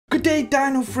Good day,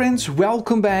 dino friends,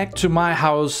 welcome back to my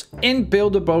house in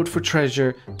Build a Boat for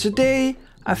Treasure. Today,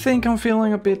 I think I'm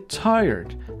feeling a bit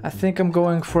tired. I think I'm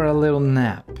going for a little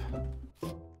nap.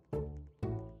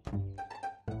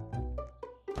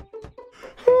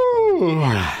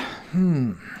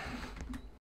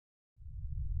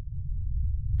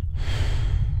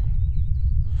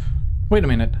 Wait a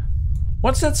minute.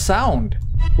 What's that sound?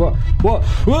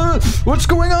 What's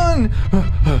going on?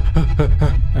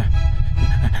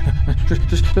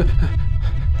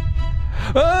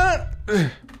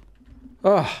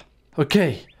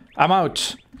 Okay. I'm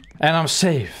out. And I'm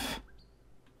safe.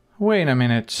 Wait a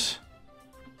minute.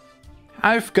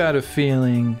 I've got a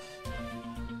feeling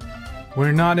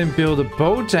we're not in Build a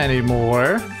Boat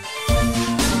anymore.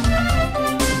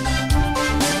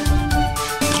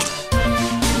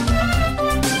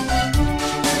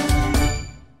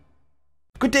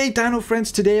 Good day, dino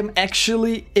friends. Today I'm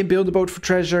actually in Build a Boat for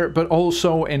Treasure, but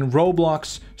also in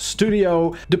Roblox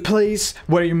Studio, the place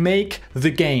where you make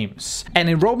the games. And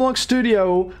in Roblox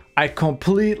Studio, I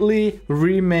completely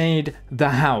remade the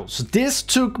house. This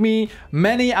took me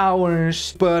many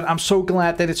hours, but I'm so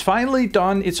glad that it's finally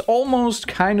done. It's almost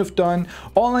kind of done.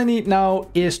 All I need now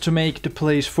is to make the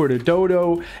place for the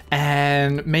dodo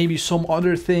and maybe some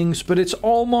other things, but it's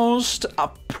almost a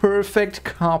perfect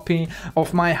copy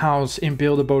of my house in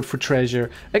Build a Boat for Treasure,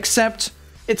 except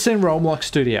it's in Roblox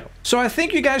Studio. So I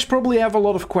think you guys probably have a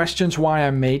lot of questions why I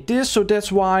made this, so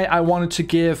that's why I wanted to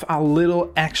give a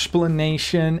little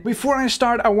explanation. Before I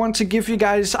start, I want to give you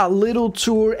guys a little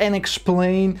tour and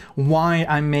explain why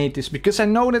I made this, because I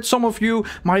know that some of you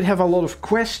might have a lot of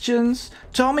questions.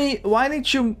 Tell me, why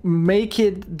did you make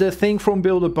it the thing from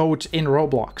Build a Boat in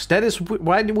Roblox? That is,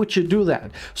 why would you do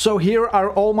that? So here are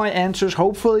all my answers.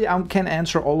 Hopefully I can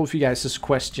answer all of you guys'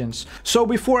 questions. So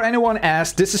before anyone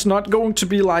asks, this is not going to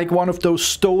be like one of those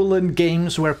stolen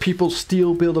games where people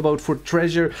steal Build a Boat for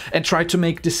Treasure and try to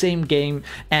make the same game,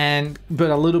 but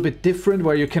a little bit different,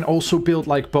 where you can also build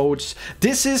like boats.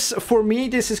 This is, for me,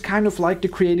 this is kind of like the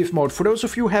creative mode. For those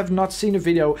of you who have not seen a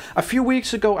video, a few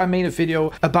weeks ago I made a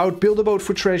video about Build a Boat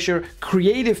for Treasure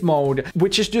creative mode,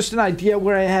 which is just an idea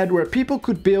where people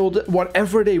could build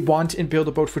whatever they want in Build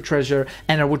a Boat for Treasure,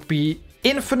 and there would be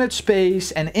infinite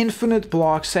space and infinite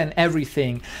blocks and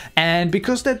everything. And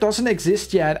because that doesn't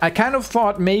exist yet, I kind of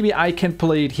thought maybe I can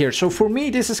play it here. So for me,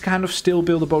 this is kind of still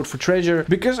Build a Boat for Treasure,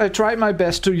 because I tried my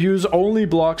best to use only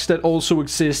blocks that also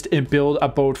exist in Build a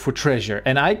Boat for Treasure.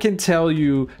 And I can tell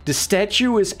you, the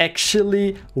statue is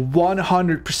actually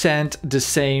 100% the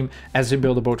same as in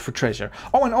Build a Boat for Treasure.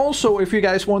 Oh, and also, if you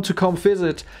guys want to come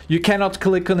visit, you cannot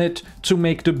click on it to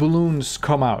make the balloons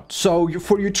come out. So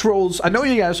for you trolls, I know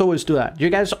you guys always do that. You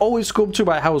guys always come to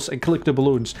my house and click the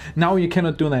balloons. Now you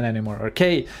cannot do that anymore,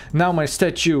 okay? Now my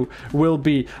statue will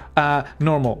be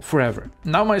normal forever.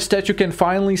 Now my statue can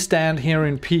finally stand here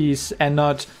in peace and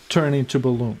not turn into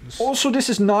balloons. Also, this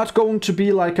is not going to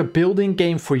be like a building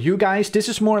game for you guys. This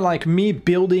is more like me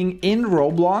building in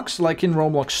Roblox, like in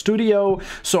Roblox Studio.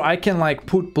 So I can like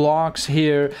put blocks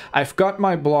here. I've got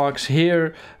my blocks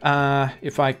here.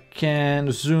 If I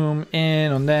can zoom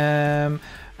in on them.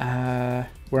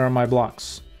 Where are my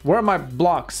blocks? Where are my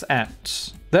blocks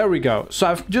at? There we go. So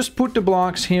I've just put the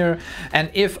blocks here, and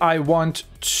if I want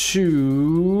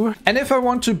to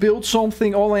build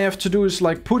something, all I have to do is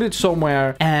like put it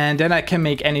somewhere, and then I can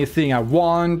make anything I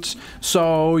want.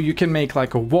 So you can make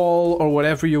like a wall or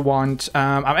whatever you want.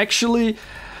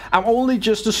 I'm only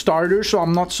just a starter, so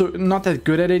I'm not that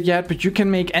good at it yet, but you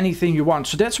can make anything you want.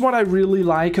 So that's what I really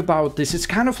like about this. It's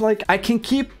kind of like I can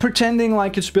keep pretending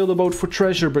like it's Build a Boat for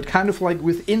Treasure, but kind of like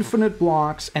with infinite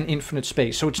blocks and infinite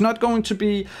space. So it's not going to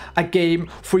be a game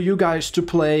for you guys to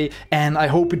play, and I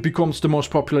hope it becomes the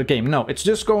most popular game. No, it's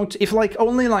just going to, if like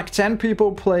only like 10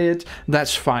 people play it,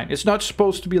 that's fine. It's not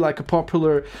supposed to be like a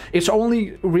popular, it's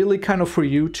only really kind of for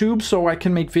YouTube, so I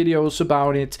can make videos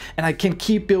about it, and I can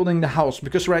keep building the house,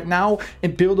 because right now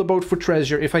in Build a Boat for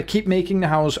Treasure, if I keep making the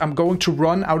house, I'm going to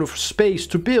run out of space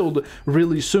to build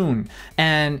really soon.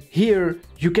 And here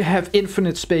you can have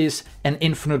infinite space and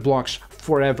infinite blocks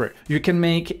forever. You can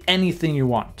make anything you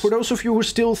want. For those of you who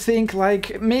still think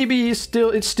like maybe it's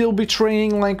still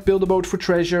betraying like Build a Boat for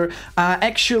Treasure,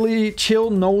 actually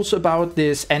Chill knows about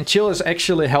this, and Chill has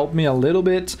actually helped me a little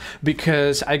bit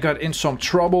because I got in some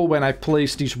trouble when I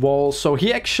placed these walls. So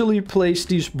he actually placed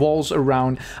these walls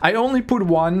around. I only put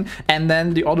one, and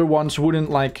then the other ones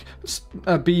wouldn't like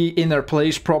be in their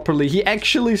place properly. He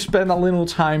actually spent a little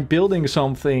time building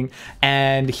something,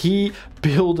 and he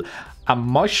built a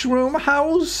mushroom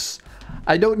house.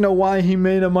 I don't know why he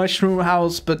made a mushroom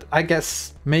house, but I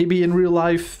guess maybe in real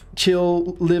life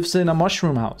Chill lives in a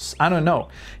mushroom house. I don't know.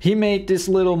 He made this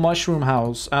little mushroom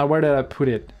house. Where did I put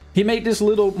it? He made this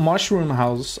little mushroom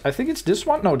house. I think it's this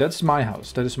one. No, that's my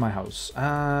house. That is my house.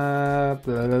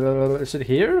 Is it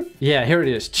here? Yeah, here it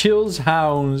is. Chill's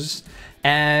house.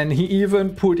 And he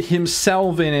even put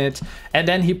himself in it, and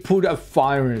then he put a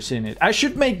virus in it. I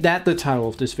should make that the title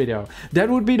of this video.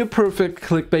 That would be the perfect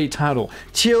clickbait title.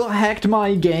 Chill hacked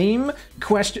my game?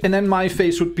 Question, and then my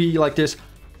face would be like this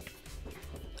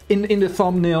in the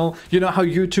thumbnail. You know how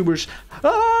YouTubers,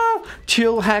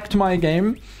 Chill hacked my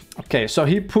game. Okay, so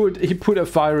he put a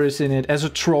virus in it as a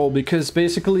troll, because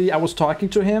basically I was talking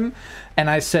to him and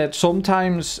I said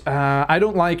sometimes I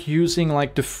don't like using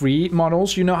like the free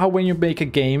models. You know how when you make a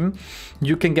game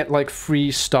you can get like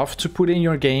free stuff to put in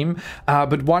your game,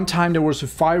 but one time there was a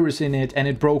virus in it and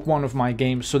it broke one of my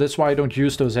games, so that's why I don't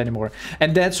use those anymore.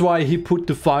 And that's why he put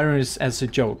the virus as a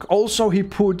joke. Also, he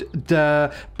put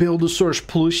the Build-A-Source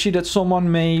plushie that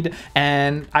someone made,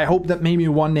 and I hope that maybe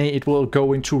one day it will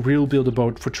go into real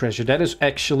Build-A-Boat for Treasure. That is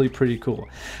actually pretty cool.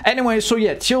 Anyway, so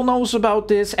yeah, Chill knows about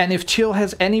this, and if Chill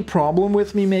has any problem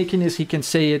with me making this, he can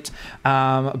say it.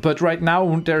 But right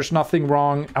now there's nothing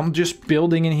wrong. I'm just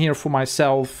building in here for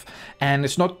myself, and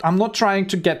it's not, I'm not trying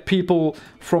to get people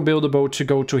from Build-A-Boat to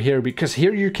go to here, because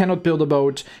here you cannot build a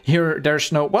boat. Here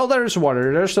there's no, well, there's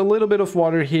water, there's a little bit of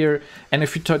water here, and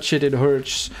if you touch it, it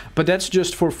hurts, but that's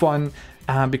just for fun.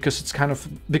 Because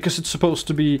it's supposed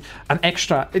to be an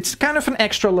extra, it's kind of an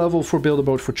extra level for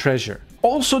Build-A-Boat for Treasure.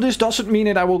 Also, this doesn't mean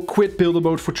that I will quit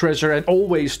Build-A-Boat for Treasure and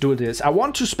always do this. I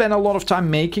want to spend a lot of time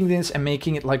making this and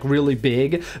making it like really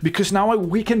big, because now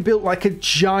we can build like a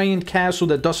giant castle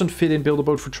that doesn't fit in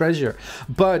Build-A-Boat for Treasure.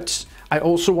 But I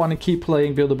also want to keep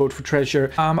playing Build-A-Boat for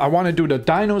Treasure. I want to do the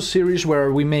Dino series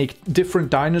where we make different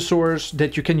dinosaurs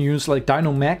that you can use, like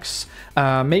Dino Mechs.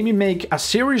 Maybe make a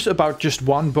series about just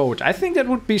one boat. I think that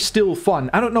would be still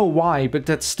fun. I don't know why, but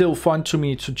that's still fun to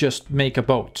me to just make a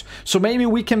boat. So maybe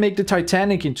we can make the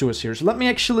Titanic into a series. Let me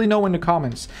actually know in the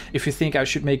comments if you think I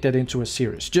should make that into a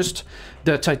series. Just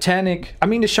the Titanic, I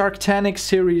mean the Sharktanic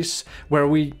series, where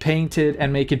we paint it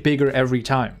and make it bigger every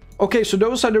time. Okay, so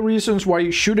those are the reasons why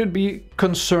you shouldn't be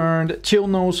concerned. Chill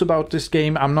knows about this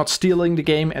game. I'm not stealing the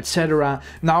game, etc.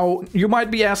 Now, you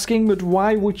might be asking, but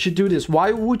why would you do this?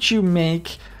 Why would you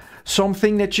make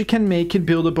something that you can make in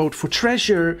Build-A-Boat for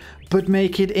Treasure, but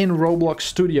make it in Roblox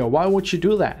Studio? Why would you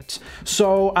do that?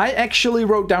 So I actually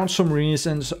wrote down some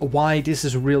reasons why this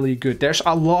is really good. There's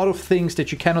a lot of things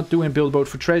that you cannot do in Build-A-Boat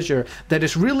for Treasure that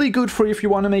is really good for if you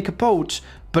want to make a boat,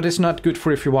 but it's not good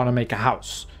for if you want to make a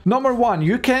house. Number one,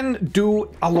 you can do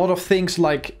a lot of things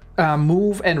like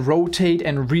move and rotate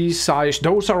and resize.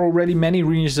 Those are already many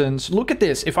reasons. Look at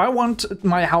this. If I want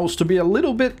my house to be a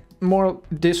little bit more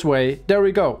this way, there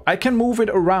we go. I can move it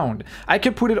around. I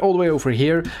can put it all the way over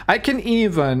here. I can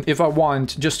even, if I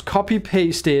want, just copy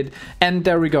paste it, and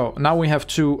there we go. Now we have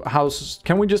two houses.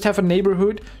 Can we just have a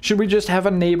neighborhood? Should we just have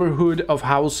a neighborhood of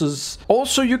houses?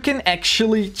 Also, you can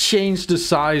actually change the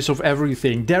size of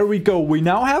everything. There we go. We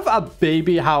now have a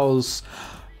baby house.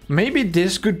 Maybe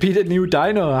this could be the new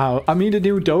dino house. I mean, the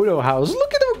new dodo house.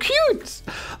 Look at how cute.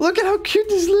 Look at how cute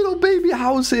this little baby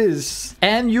house is.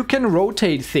 And you can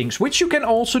rotate things, which you can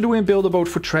also do in Build-A-Boat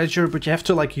for Treasure, but you have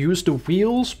to like use the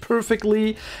wheels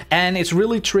perfectly. And it's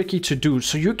really tricky to do.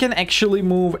 So you can actually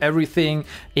move everything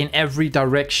in every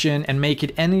direction and make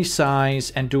it any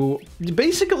size and do...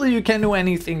 Basically, you can do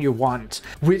anything you want,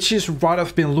 which is what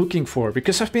I've been looking for.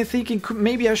 Because I've been thinking,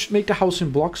 maybe I should make the house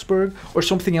in Bloxburg or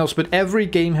something else. But every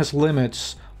game has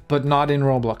limits, but not in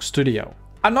Roblox Studio.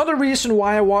 Another reason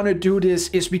why I want to do this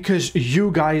is because you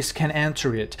guys can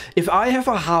enter it. If I have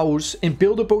a house in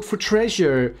Build-A-Boat for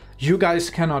Treasure, you guys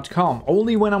cannot come.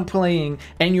 Only when I'm playing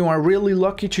and you are really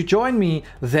lucky to join me,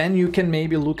 then you can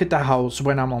maybe look at the house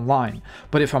when I'm online.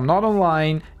 But if I'm not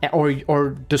online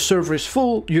or the server is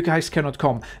full, you guys cannot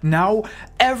come. Now,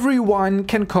 everyone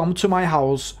can come to my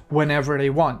house whenever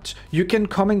they want. You can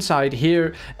come inside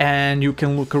here and you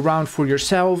can look around for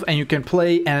yourself and you can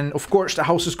play. And of course, the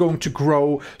house is going to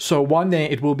grow. So one day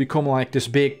it will become like this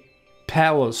big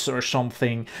palace or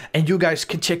something, and you guys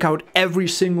can check out every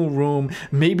single room.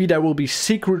 Maybe there will be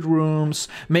secret rooms,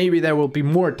 maybe there will be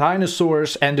more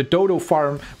dinosaurs, and the dodo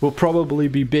farm will probably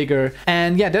be bigger.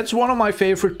 And yeah, that's one of my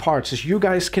favorite parts, is you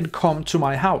guys can come to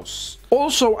my house.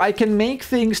 Also, I can make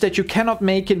things that you cannot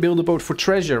make in Build a Boat for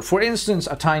Treasure. For instance,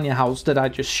 a tiny house that I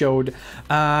just showed.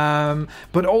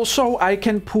 But also I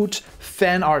can put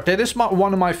fan art. That is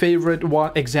one of my favorite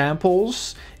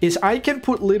examples. Is I can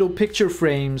put little picture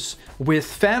frames with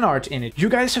fan art in it. You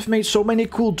guys have made so many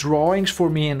cool drawings for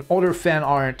me and other fan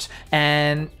art.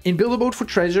 And in Build a Boat for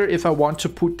Treasure, if I want to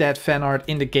put that fan art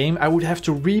in the game, I would have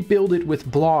to rebuild it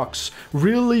with blocks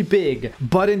really big.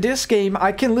 But in this game,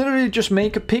 I can literally just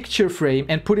make a picture frame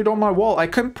and put it on my wall. I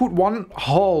can put one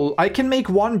hall. I can make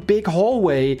one big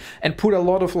hallway and put a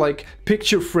lot of like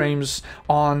picture frames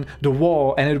on the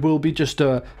wall, and it will be just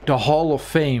the Hall of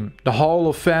Fame, the Hall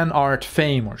of Fan Art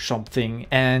Fame or something.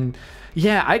 And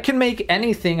yeah, I can make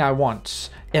anything I want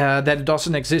that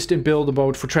doesn't exist in Build a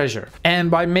Boat for Treasure.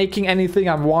 And by making anything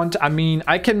I want, I mean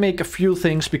I can make a few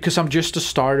things because I'm just a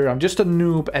starter. I'm just a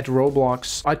noob at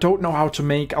Roblox. I don't know how to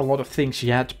make a lot of things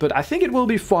yet, but I think it will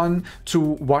be fun to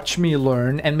watch me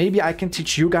learn, and maybe I can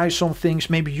teach you guys some things.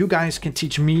 Maybe you guys can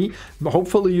teach me.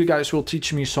 Hopefully you guys will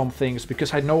teach me some things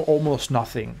because I know almost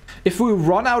nothing. If we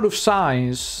run out of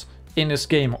size in this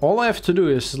game, all I have to do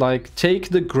is like take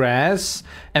the grass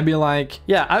and be like,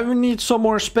 yeah, I will need some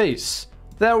more space.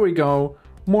 There we go.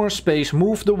 More space.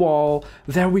 Move the wall.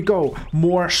 There we go.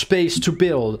 More space to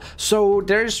build. So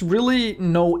there's really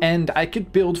no end. I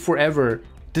could build forever.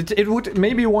 It would,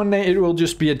 maybe one day it will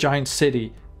just be a giant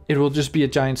city. It will just be a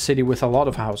giant city with a lot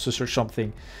of houses or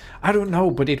something. I don't know,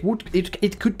 but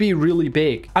it could be really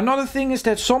big. Another thing is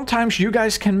that sometimes you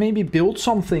guys can maybe build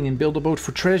something and Build a Boat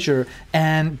for Treasure,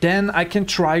 and then I can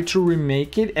try to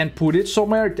remake it and put it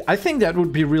somewhere. I think that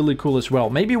would be really cool as well.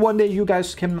 Maybe one day you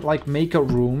guys can like make a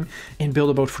room in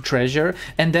Build a Boat for Treasure,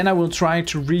 and then I will try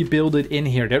to rebuild it in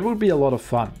here. That would be a lot of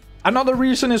fun. Another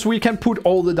reason is we can put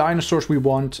all the dinosaurs we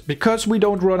want, because we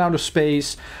don't run out of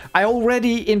space. I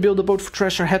already in Build a Boat for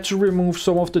Treasure had to remove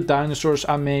some of the dinosaurs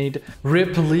I made.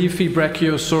 Rip Leafy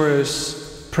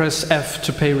Brachiosaurus. Press F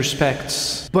to pay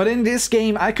respects. But in this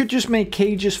game, I could just make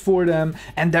cages for them,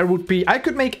 and there would be... I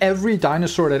could make every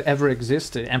dinosaur that ever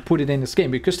existed and put it in this game,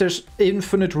 because there's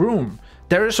infinite room.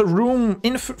 There is a room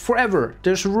forever.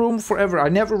 There's room forever. I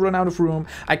never run out of room.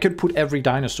 I could put every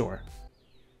dinosaur.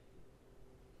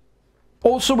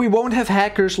 Also, we won't have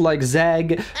hackers like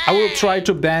Zag. I will try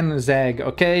to ban Zag,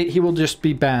 okay? He will just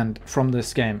be banned from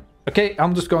this game. Okay,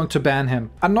 I'm just going to ban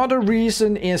him. Another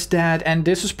reason is that, and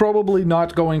this is probably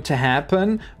not going to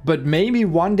happen, but maybe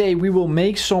one day we will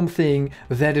make something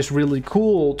that is really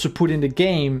cool to put in the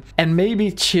game, and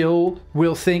maybe Chill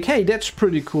will think, hey, that's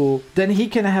pretty cool. Then he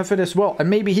can have it as well,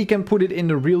 and maybe he can put it in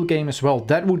the real game as well.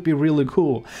 That would be really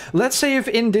cool. Let's say if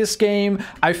in this game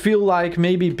I feel like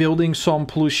maybe building some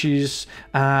plushies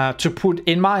to put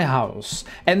in my house,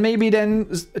 and maybe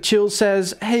then Chill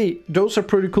says, hey, those are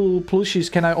pretty cool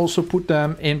plushies, can I also put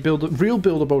them in real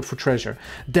Build a Boat for Treasure?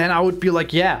 Then I would be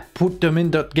like, yeah, put them in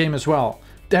that game as well.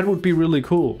 That would be really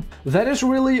cool. That is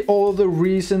really all the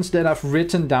reasons that I've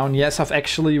written down. Yes, I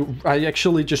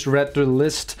actually just read the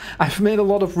list. I've made a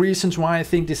lot of reasons why I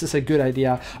think this is a good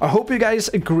idea. I hope you guys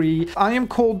agree. I am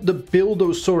called the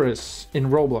Buildosaurus in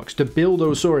Roblox. The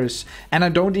Buildosaurus. And I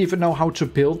don't even know how to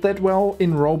build that well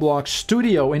in Roblox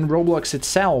Studio, in Roblox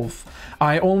itself.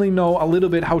 I only know a little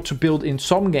bit how to build in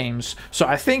some games. So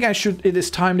I think it is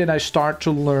time that I start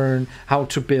to learn how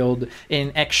to build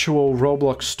in actual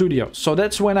Roblox Studio. So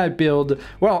that's when I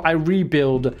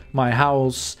rebuild my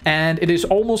house, and it is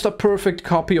almost a perfect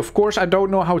copy. Of course, I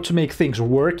don't know how to make things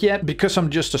work yet because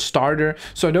I'm just a starter.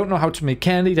 So I don't know how to make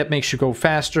candy that makes you go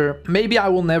faster. Maybe I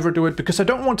will never do it because I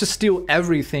don't want to steal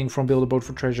everything from Build a Boat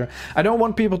for Treasure. I don't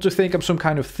want people to think I'm some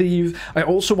kind of thief. I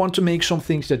also want to make some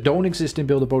things that don't exist in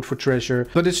Build a Boat for Treasure.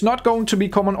 But it's not going to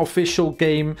become an official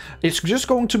game. It's just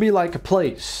going to be like a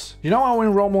place. You know how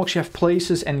in Roblox you have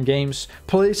places and games?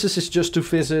 Places is just to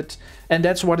visit, and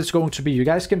that's what it's going to be. You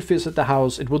guys can visit the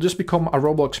house. It will just become a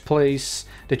Roblox place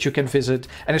that you can visit,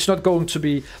 and it's not going to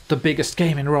be the biggest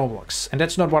game in Roblox, and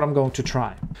that's not what I'm going to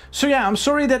try. So yeah, I'm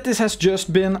sorry that this has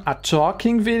just been a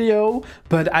talking video,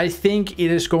 but I think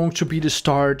it is going to be the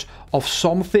start of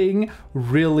something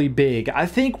really big. I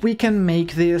think we can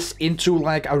make this into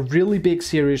like a really big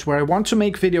series where I want to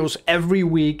make videos every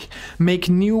week, make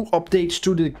new updates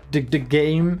to the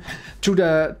game, to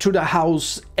the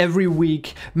house every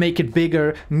week, make it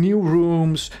bigger, new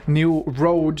rooms, new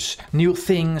roads, new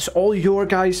things, all your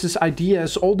guys'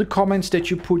 ideas, all the comments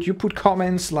that you put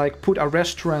comments like put a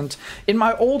restaurant. In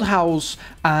my old house,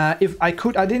 if I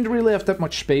could, I didn't really have that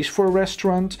much space for a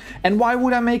restaurant, and why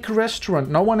would I make a restaurant?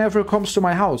 No one ever comes to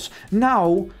my house.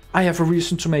 Now I have a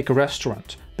reason to make a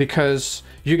restaurant. because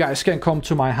you guys can come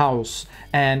to my house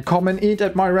and come and eat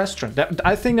at my restaurant.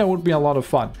 I think that would be a lot of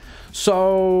fun.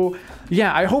 So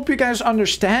yeah, I hope you guys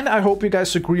understand. I hope you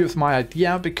guys agree with my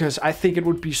idea, because I think it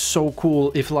would be so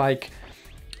cool if like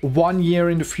 1 year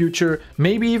in the future,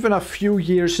 maybe even a few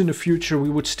years in the future, we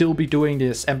would still be doing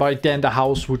this, and by then the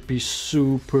house would be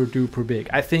super duper big.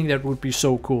 I think that would be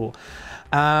so cool.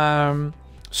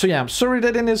 So yeah, I'm sorry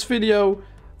that in this video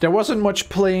there wasn't much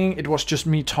playing, it was just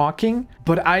me talking,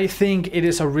 but I think it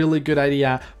is a really good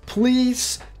idea.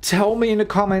 Please tell me in the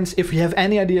comments if you have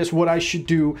any ideas what I should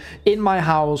do in my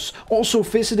house. Also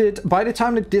visit it. By the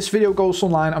time that this video goes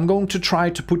online, I'm going to try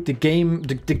to put the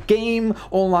game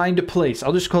online, the place.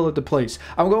 I'll just call it the place.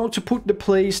 I'm going to put the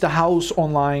place, the house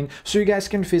online, so you guys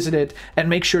can visit it, and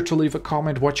make sure to leave a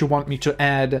comment what you want me to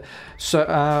add.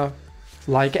 So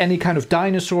like any kind of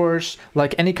dinosaurs,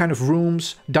 like any kind of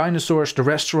rooms, dinosaurs, the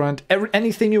restaurant,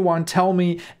 anything you want, tell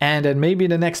me. And then maybe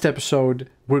in the next episode,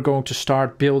 we're going to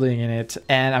start building in it,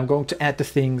 and I'm going to add the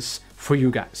things for you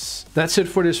guys. That's it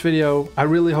for this video. I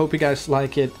really hope you guys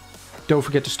like it. Don't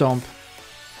forget to stomp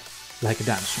like a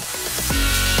dinosaur.